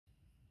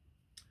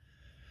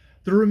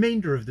The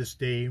remainder of this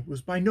day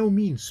was by no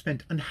means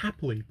spent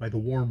unhappily by the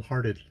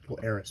warm-hearted little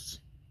heiress.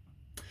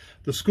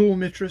 The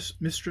schoolmistress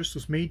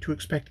was made to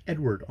expect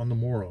Edward on the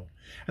morrow,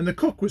 and the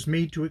cook was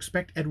made to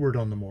expect Edward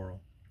on the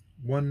morrow.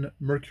 One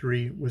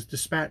Mercury was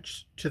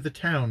dispatched to the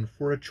town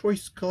for a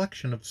choice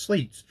collection of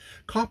slates,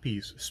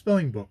 copies,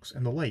 spelling books,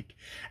 and the like,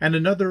 and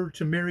another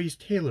to Mary's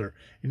tailor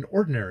in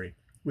ordinary,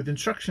 with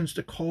instructions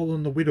to call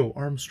on the widow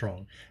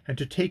Armstrong, and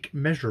to take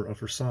measure of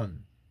her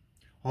son.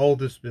 All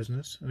this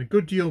business, and a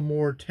good deal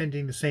more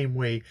tending the same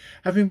way,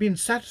 having been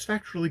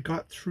satisfactorily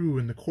got through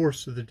in the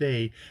course of the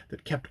day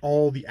that kept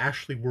all the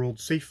Ashley world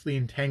safely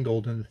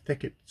entangled in the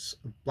thickets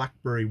of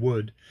Blackberry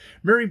Wood,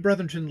 Mary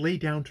Brotherton lay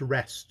down to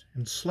rest,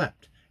 and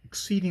slept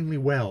exceedingly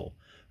well,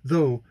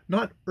 though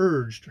not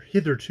urged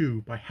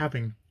hitherto by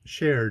having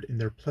shared in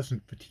their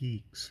pleasant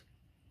fatigues.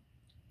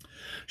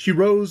 She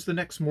rose the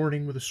next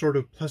morning with a sort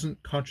of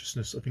pleasant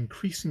consciousness of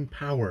increasing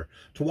power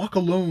to walk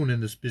alone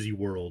in this busy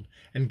world,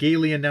 and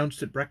gaily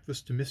announced at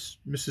breakfast to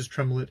Mrs.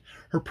 Tremlett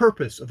her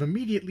purpose of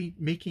immediately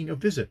making a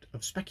visit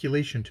of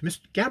speculation to Miss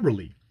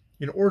Gabberley,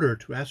 in order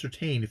to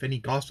ascertain if any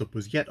gossip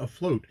was yet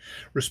afloat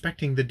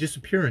respecting the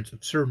disappearance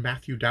of Sir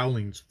Matthew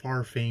Dowling's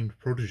far-famed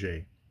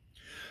protege.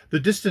 The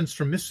distance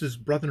from Miss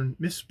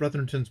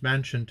Brotherton's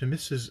mansion to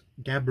Mrs.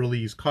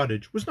 Gabberley's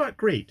cottage was not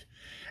great,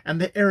 and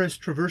the heiress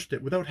traversed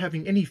it without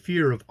having any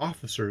fear of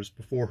officers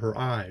before her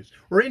eyes,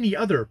 or any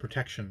other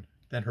protection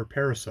than her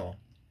parasol.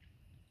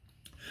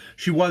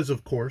 She was,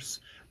 of course,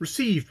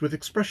 received with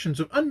expressions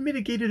of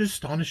unmitigated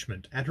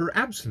astonishment at her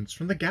absence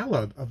from the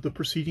gala of the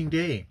preceding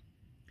day.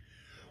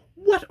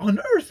 "What on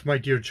earth, my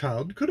dear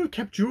child, could have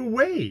kept you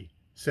away?"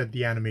 said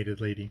the animated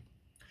lady.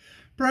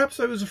 "Perhaps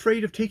I was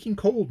afraid of taking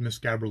cold, Miss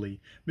Gabberley.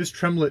 Miss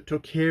Tremlett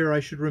took care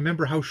I should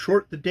remember how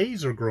short the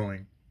days are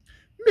growing."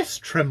 "Miss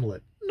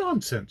Tremlett!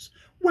 Nonsense!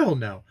 Well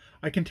now,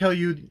 I can tell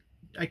you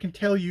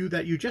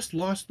that you just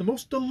lost the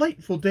most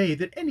delightful day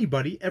that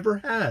anybody ever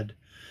had.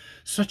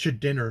 Such a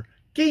dinner,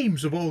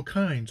 games of all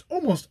kinds,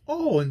 almost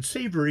all in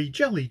savoury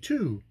jelly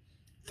too.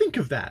 Think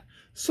of that!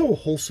 So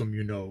wholesome,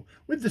 you know,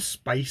 with the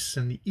spice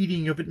and the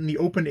eating of it in the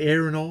open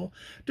air and all.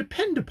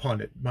 Depend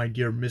upon it, my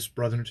dear Miss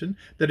Brotherton,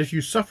 that if you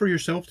suffer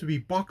yourself to be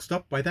boxed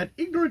up by that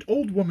ignorant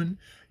old woman,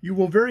 you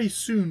will very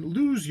soon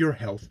lose your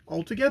health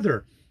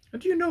altogether.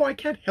 And do you know, I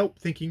can't help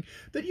thinking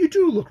that you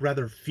do look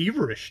rather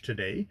feverish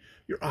today.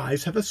 Your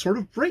eyes have a sort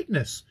of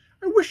brightness.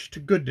 I wish to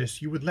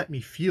goodness you would let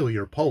me feel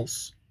your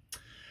pulse."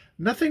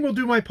 "Nothing will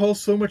do my pulse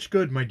so much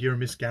good, my dear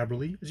Miss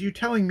Gabberley, as you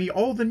telling me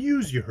all the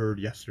news you heard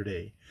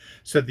yesterday,"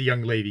 said the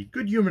young lady,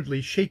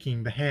 good-humouredly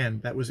shaking the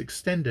hand that was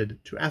extended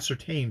to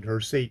ascertain her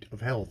state of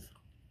health.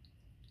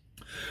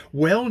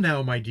 "Well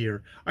now, my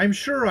dear, I am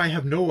sure I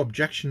have no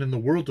objection in the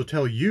world to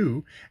tell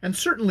you, and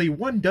certainly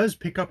one does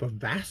pick up a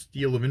vast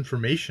deal of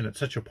information at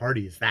such a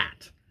party as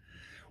that.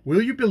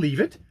 Will you believe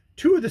it?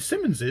 2 of the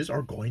Simmonses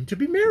are going to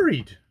be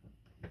married."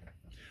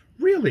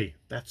 "Really?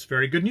 That's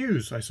very good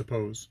news, I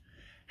suppose.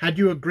 Had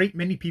you a great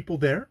many people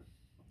there?"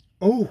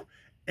 "Oh,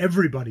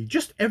 everybody,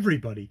 just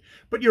everybody,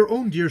 but your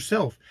own dear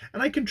self,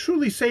 and I can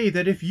truly say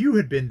that if you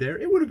had been there,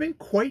 it would have been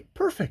quite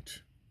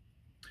perfect."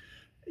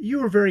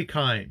 "You are very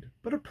kind,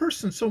 but a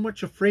person so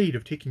much afraid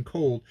of taking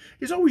cold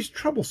is always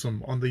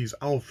troublesome on these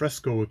al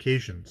fresco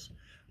occasions.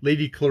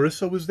 Lady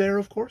Clarissa was there,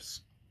 of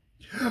course?"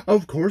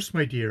 "Of course,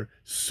 my dear,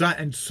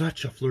 and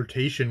such a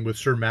flirtation with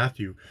Sir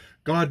Matthew.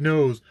 God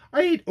knows,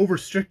 I ain't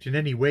over-strict in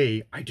any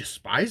way. I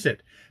despise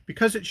it,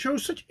 because it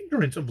shows such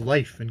ignorance of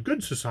life and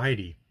good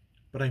society.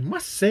 But I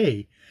must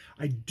say,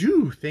 I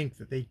do think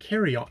that they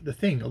carry the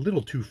thing a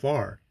little too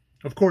far.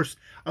 Of course,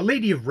 a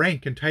lady of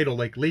rank and title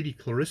like Lady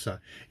Clarissa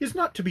is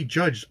not to be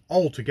judged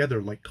altogether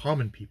like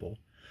common people.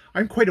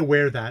 I'm quite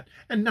aware that,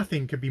 and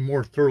nothing can be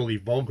more thoroughly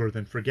vulgar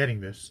than forgetting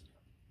this.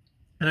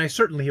 And I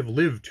certainly have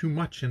lived too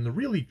much in the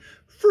really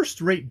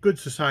first-rate good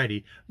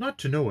society not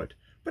to know it.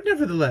 But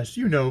nevertheless,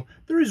 you know,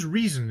 there is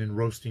reason in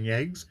roasting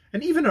eggs,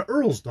 and even a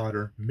earl's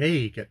daughter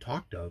may get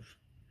talked of."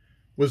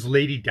 "Was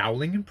Lady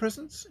Dowling in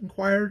presence?"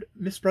 inquired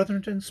Miss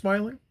Brotherton,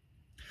 smiling.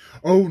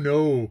 "Oh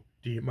no,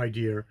 my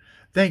dear.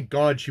 Thank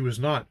God she was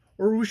not,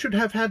 or we should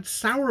have had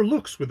sour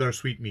looks with our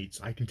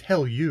sweetmeats, I can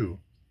tell you."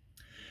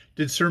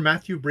 "Did Sir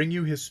Matthew bring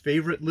you his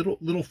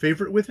little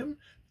favourite with him?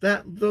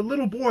 The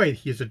little boy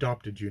he has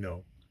adopted, you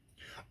know?"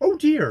 "Oh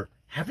dear,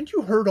 haven't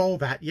you heard all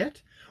that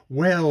yet?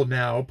 Well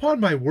now,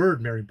 upon my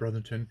word, Mary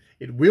Brotherton,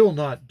 it will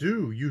not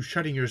do, you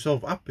shutting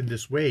yourself up in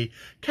this way,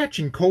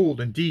 catching cold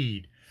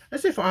indeed.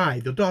 As if I,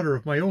 the daughter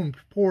of my own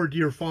poor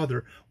dear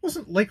father,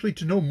 wasn't likely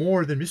to know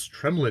more than Miss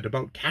Tremlett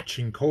about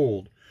catching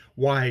cold.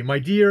 Why, my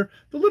dear,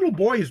 the little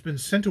boy has been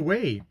sent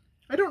away.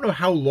 I don't know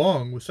how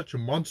long, with such a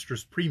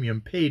monstrous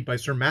premium paid by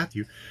Sir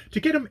Matthew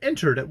to get him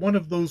entered at one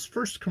of those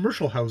first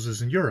commercial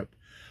houses in Europe.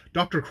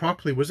 Dr.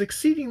 Crockley was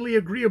exceedingly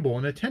agreeable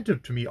and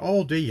attentive to me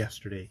all day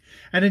yesterday,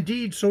 and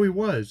indeed so he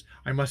was,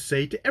 I must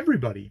say, to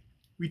everybody.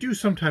 We do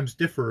sometimes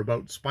differ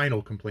about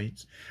spinal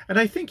complaints, and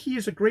I think he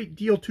is a great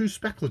deal too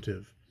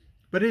speculative.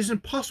 But it is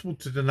impossible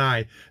to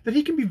deny that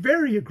he can be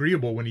very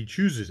agreeable when he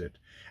chooses it,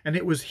 and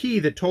it was he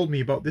that told me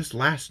about this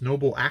last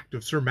noble act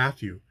of Sir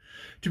Matthew.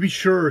 To be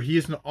sure, he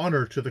is an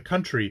honour to the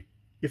country,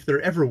 if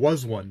there ever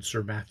was one,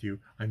 Sir Matthew,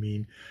 I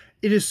mean.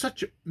 It is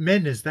such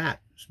men as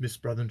that, Miss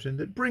Brotherton,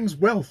 that brings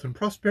wealth and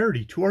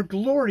prosperity to our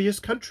glorious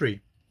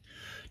country.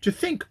 To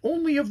think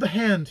only of the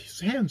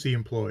hands he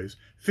employs.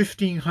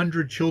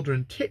 1,500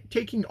 children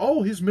taking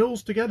all his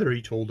mills together,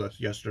 he told us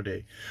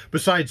yesterday,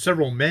 besides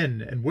several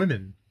men and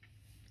women.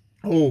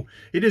 Oh,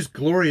 it is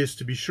glorious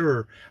to be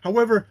sure.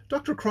 However,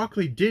 Dr.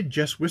 Crockley did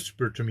just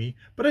whisper to me,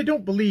 but I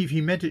don't believe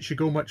he meant it should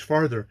go much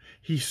farther.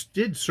 He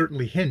did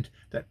certainly hint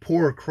that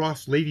poor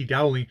cross Lady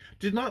Dowling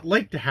did not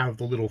like to have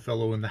the little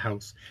fellow in the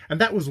house,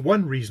 and that was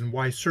one reason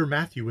why Sir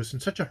Matthew was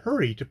in such a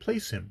hurry to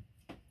place him.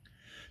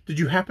 Did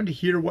you happen to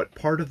hear what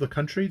part of the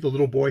country the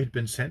little boy had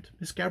been sent,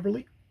 Miss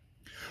Gabberley?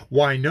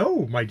 Why,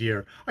 no, my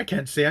dear, I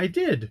can't say I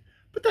did.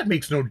 But that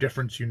makes no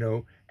difference, you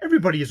know.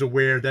 Everybody is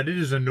aware that it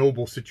is a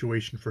noble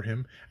situation for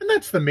him, and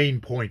that's the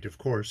main point, of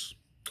course.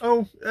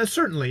 Oh,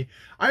 certainly.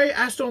 I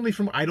asked only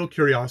from idle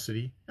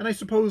curiosity, and I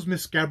suppose,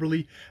 Miss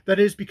Gabberley, that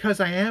is because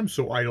I am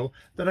so idle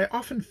that I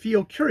often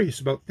feel curious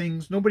about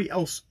things nobody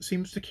else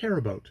seems to care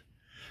about.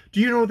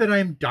 Do you know that I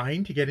am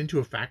dying to get into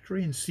a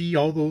factory and see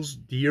all those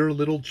dear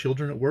little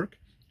children at work?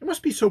 It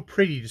must be so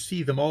pretty to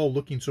see them all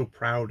looking so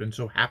proud and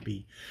so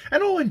happy,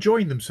 and all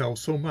enjoying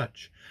themselves so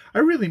much. I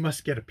really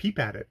must get a peep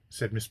at it,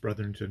 said Miss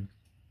Brotherton.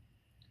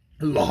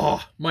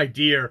 Law, my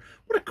dear,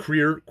 what a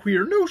queer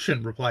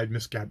notion, replied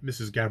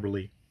Mrs.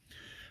 Gabberley.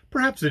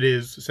 Perhaps it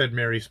is, said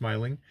Mary,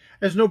 smiling,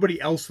 as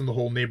nobody else in the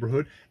whole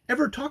neighbourhood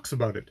ever talks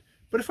about it.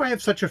 But if I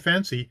have such a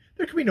fancy,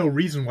 there can be no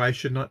reason why I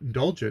should not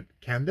indulge it,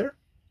 can there?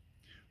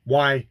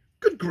 Why,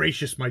 good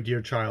gracious, my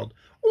dear child,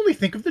 only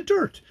think of the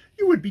dirt.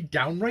 You would be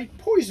downright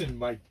poisoned,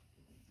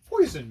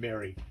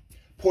 Mary.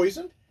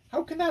 Poisoned?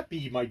 How can that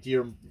be, my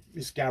dear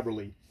Miss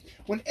Gabberley,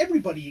 when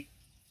everybody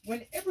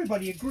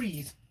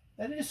agrees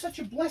that it is such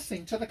a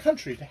blessing to the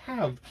country to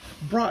have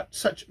brought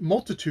such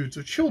multitudes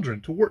of children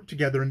to work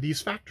together in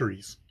these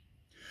factories?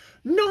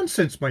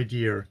 Nonsense, my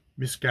dear,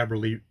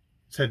 replied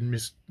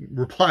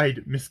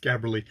Miss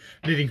Gabberley,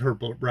 knitting her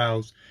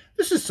brows.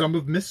 This is some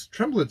of Miss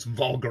Tremblett's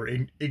vulgar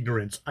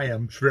ignorance, I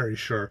am very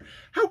sure.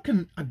 How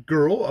can a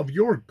girl of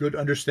your good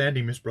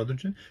understanding, Miss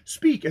Brotherton,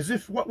 speak as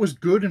if what was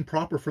good and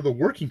proper for the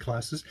working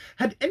classes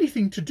had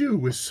anything to do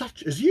with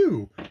such as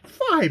you?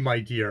 Fie, my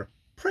dear!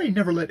 Pray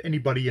never let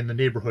anybody in the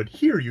neighbourhood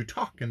hear you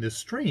talk in this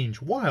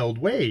strange, wild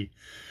way.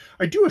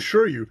 I do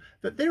assure you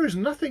that there's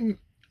nothing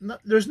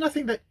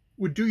that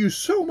would do you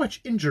so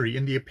much injury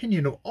in the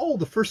opinion of all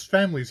the first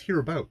families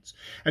hereabouts,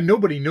 and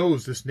nobody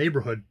knows this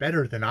neighbourhood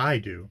better than I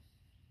do.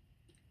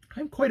 I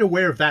am quite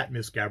aware of that,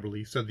 Miss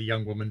Gabberley, said the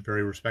young woman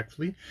very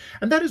respectfully,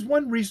 and that is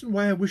one reason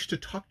why I wish to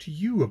talk to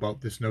you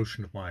about this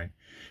notion of mine.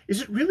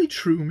 Is it really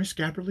true, Miss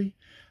Gabberley,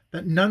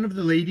 that none of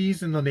the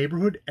ladies in the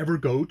neighbourhood ever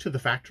go to the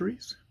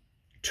factories?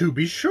 To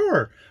be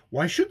sure.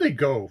 Why should they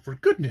go, for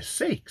goodness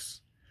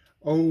sakes?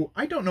 Oh,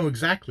 I don't know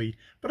exactly,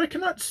 but I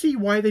cannot see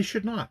why they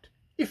should not,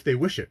 if they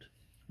wish it,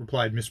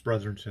 replied Miss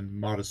Brotherton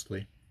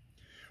modestly.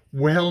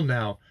 Well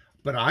now,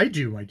 but I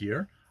do, my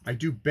dear. I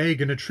do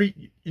beg and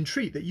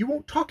entreat that you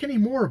won't talk any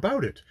more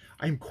about it.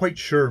 I am quite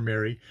sure,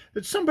 Mary,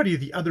 that somebody or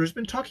the other has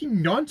been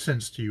talking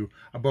nonsense to you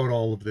about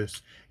all of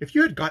this. If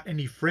you had got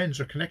any friends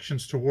or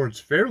connections towards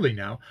Fairley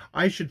now,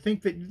 I should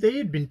think that they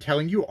had been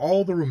telling you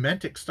all the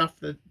romantic stuff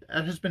that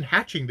has been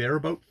hatching there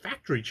about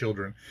factory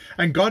children,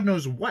 and God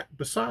knows what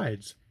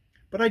besides.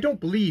 But I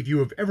don't believe you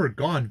have ever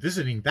gone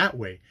visiting that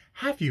way,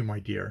 have you, my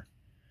dear?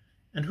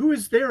 And who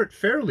is there at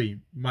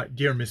Fairley, my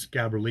dear Miss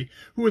Gabberley,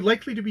 who would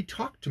likely to be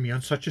talked to me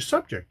on such a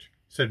subject?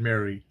 Said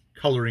Mary,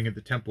 colouring at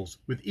the temples,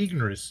 with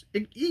eagerness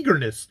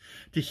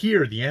to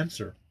hear the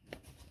answer.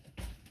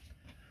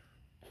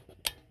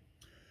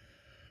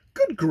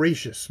 Good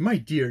gracious, my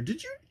dear,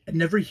 did you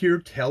never hear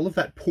tell of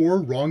that poor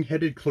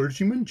wrong-headed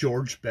clergyman,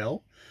 George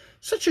Bell?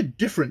 Such a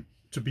difference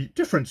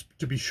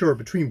to be sure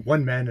between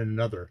one man and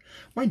another.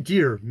 My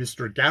dear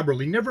Mr.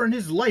 Gabberley never in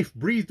his life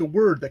breathed a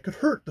word that could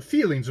hurt the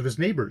feelings of his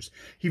neighbours.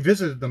 He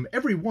visited them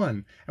every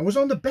one, and was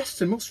on the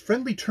best and most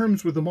friendly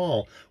terms with them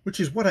all, which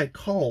is what I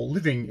call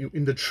living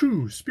in the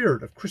true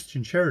spirit of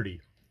Christian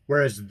charity.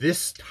 Whereas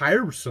this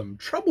tiresome,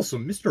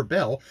 troublesome Mr.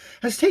 Bell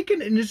has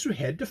taken it into his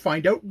head to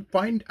find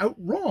out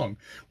wrong,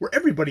 where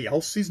everybody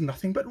else sees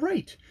nothing but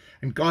right.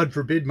 And God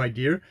forbid, my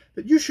dear,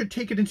 that you should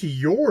take it into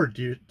your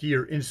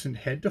dear innocent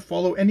head to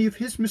follow any of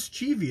his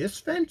mischievous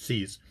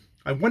fancies.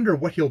 I wonder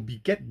what he'll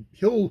get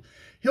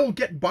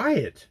by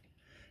it.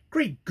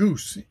 Great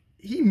goose,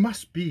 he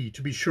must be,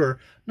 to be sure,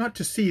 not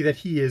to see that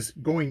he is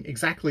going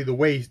exactly the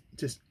way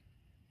to...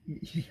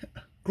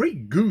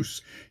 Great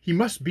goose, he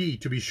must be,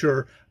 to be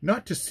sure,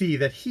 not to see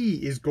that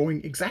he is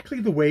going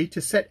exactly the way to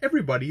set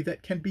everybody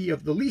that can be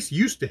of the least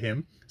use to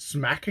him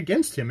smack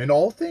against him in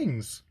all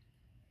things.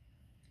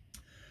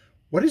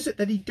 What is it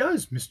that he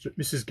does,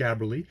 Mrs.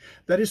 Gabberley,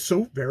 that is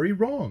so very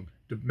wrong?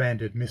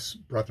 Demanded Miss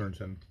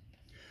Brotherton.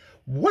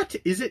 What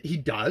is it he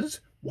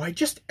does? Why,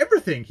 just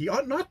everything he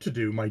ought not to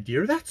do, my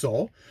dear, that's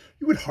all.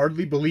 You would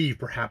hardly believe,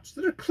 perhaps,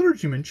 that a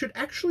clergyman should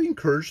actually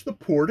encourage the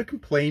poor to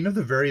complain of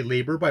the very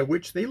labour by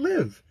which they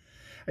live.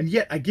 and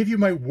yet I give you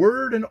my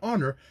word and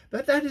honor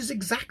that that is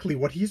exactly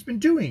what he's been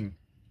doing.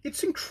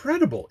 It's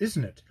incredible,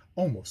 isn't it?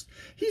 Almost.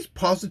 He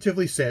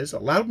positively says,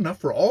 loud enough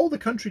for all the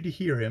country to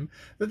hear him,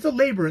 that the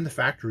labor in the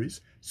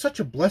factories, such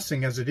a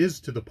blessing as it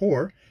is to the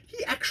poor,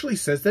 he actually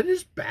says that it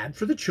is bad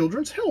for the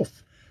children's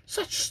health.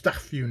 Such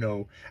stuff, you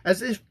know,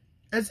 as if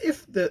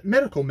the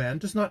medical man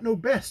does not know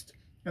best.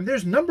 And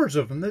there's numbers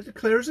of them that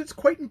declares it's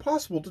quite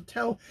impossible to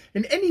tell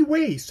in any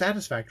way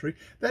satisfactory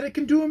that it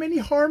can do him any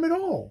harm at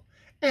all.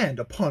 And,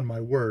 upon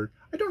my word,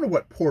 I don't know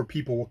what poor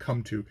people will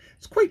come to.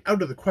 It's quite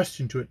out of the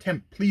question to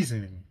attempt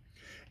pleasing them.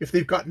 If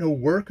they've got no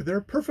work,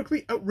 they're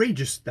perfectly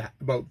outrageous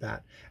about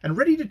that, and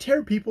ready to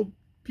tear people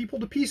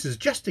to pieces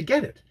just to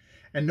get it.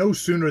 And no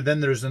sooner than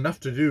there's enough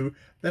to do,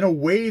 than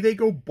away they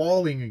go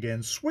bawling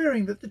again,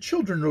 swearing that the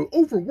children are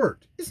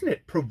overworked. Isn't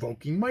it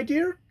provoking, my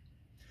dear?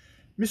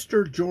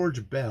 Mr.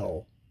 George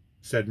Bell,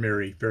 said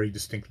Mary very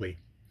distinctly.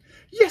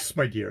 Yes,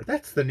 my dear,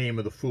 that's the name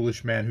of the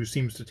foolish man who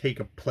seems to take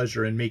a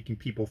pleasure in making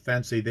people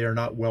fancy they are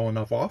not well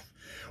enough off.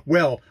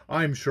 Well,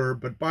 I'm sure,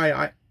 but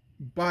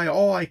by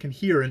all I can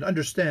hear and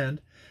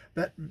understand,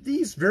 that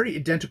these very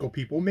identical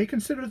people may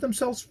consider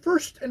themselves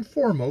first and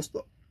foremost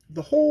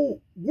the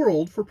whole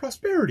world for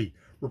prosperity,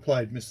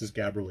 replied Mrs.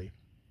 Gabberly.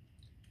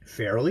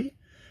 Fairly?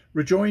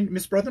 Rejoined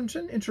Miss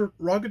Brotherton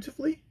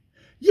interrogatively.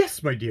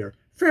 Yes, my dear,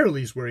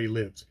 Fairly's where he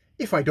lives,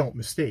 if I don't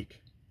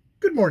mistake.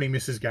 Good morning,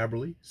 Mrs.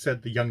 Gabberly,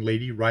 said the young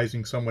lady,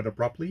 rising somewhat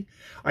abruptly.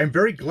 I am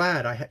very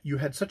glad you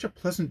had such a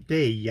pleasant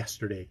day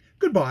yesterday.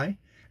 Good-bye.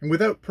 And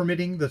without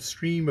permitting the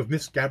stream of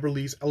Miss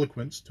Gabberly's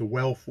eloquence to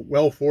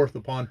well forth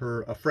upon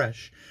her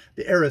afresh,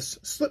 the heiress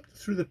slipped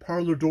through the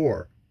parlour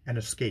door and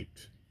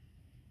escaped.